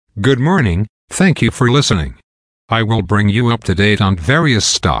Good morning, thank you for listening. I will bring you up to date on various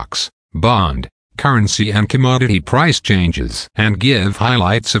stocks, bond, currency and commodity price changes and give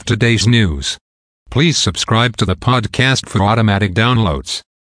highlights of today's news. Please subscribe to the podcast for automatic downloads.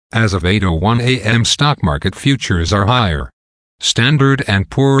 As of 8:01 a.m. stock market futures are higher. Standard &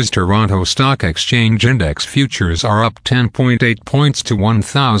 Poor's Toronto Stock Exchange Index futures are up 10.8 points to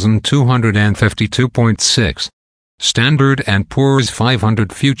 1,252.6. Standard & Poor's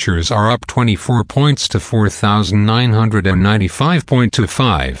 500 futures are up 24 points to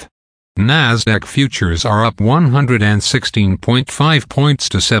 4,995.25. Nasdaq futures are up 116.5 points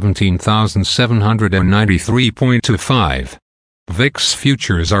to 17,793.25. VIX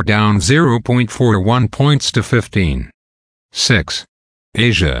futures are down 0.41 points to 15.6.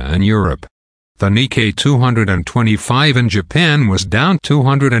 Asia and Europe. The Nikkei 225 in Japan was down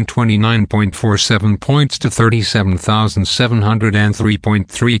 229.47 points to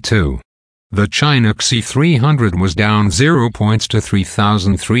 37,703.32. The China CSI 300 was down 0 points to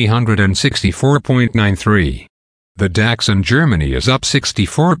 3,364.93. The DAX in Germany is up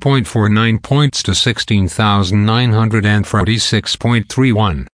 64.49 points to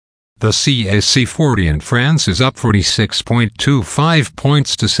 16,946.31. The CAC 40 in France is up 46.25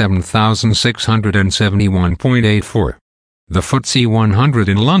 points to 7,671.84. The FTSE 100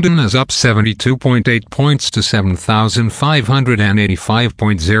 in London is up 72.8 points to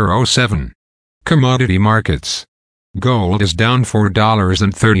 7,585.07. Commodity markets. Gold is down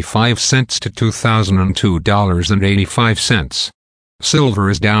 $4.35 to $2,002.85. Silver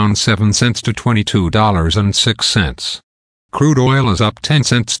is down 7 cents to $22.06. Crude oil is up 10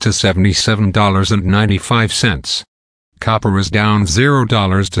 cents to $77.95. Copper is down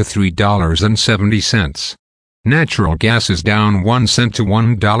 $0 to $3.70. Natural gas is down 1 cent to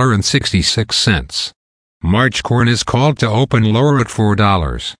 $1.66. March corn is called to open lower at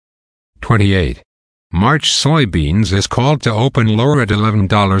 $4.28. March soybeans is called to open lower at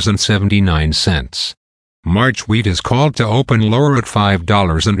 $11.79. March wheat is called to open lower at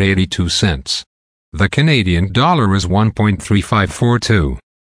 $5.82. The Canadian dollar is 1.3542.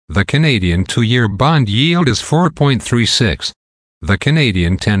 The Canadian 2-year bond yield is 4.36. The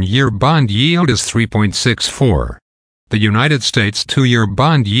Canadian 10-year bond yield is 3.64. The United States 2-year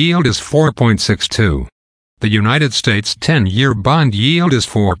bond yield is 4.62. The United States 10-year bond yield is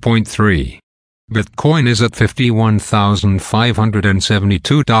 4.3. Bitcoin is at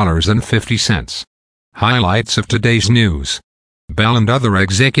 $51,572.50. Highlights of today's news. Bell and other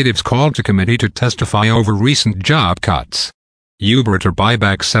executives called to committee to testify over recent job cuts. Uber to buy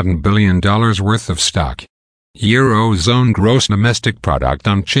back $7 billion worth of stock. Eurozone gross domestic product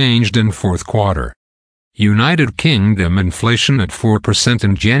unchanged in fourth quarter. United Kingdom inflation at 4%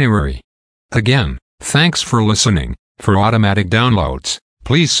 in January. Again, thanks for listening. For automatic downloads,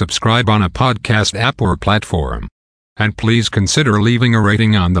 please subscribe on a podcast app or platform. And please consider leaving a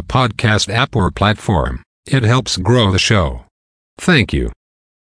rating on the podcast app or platform. It helps grow the show. Thank you.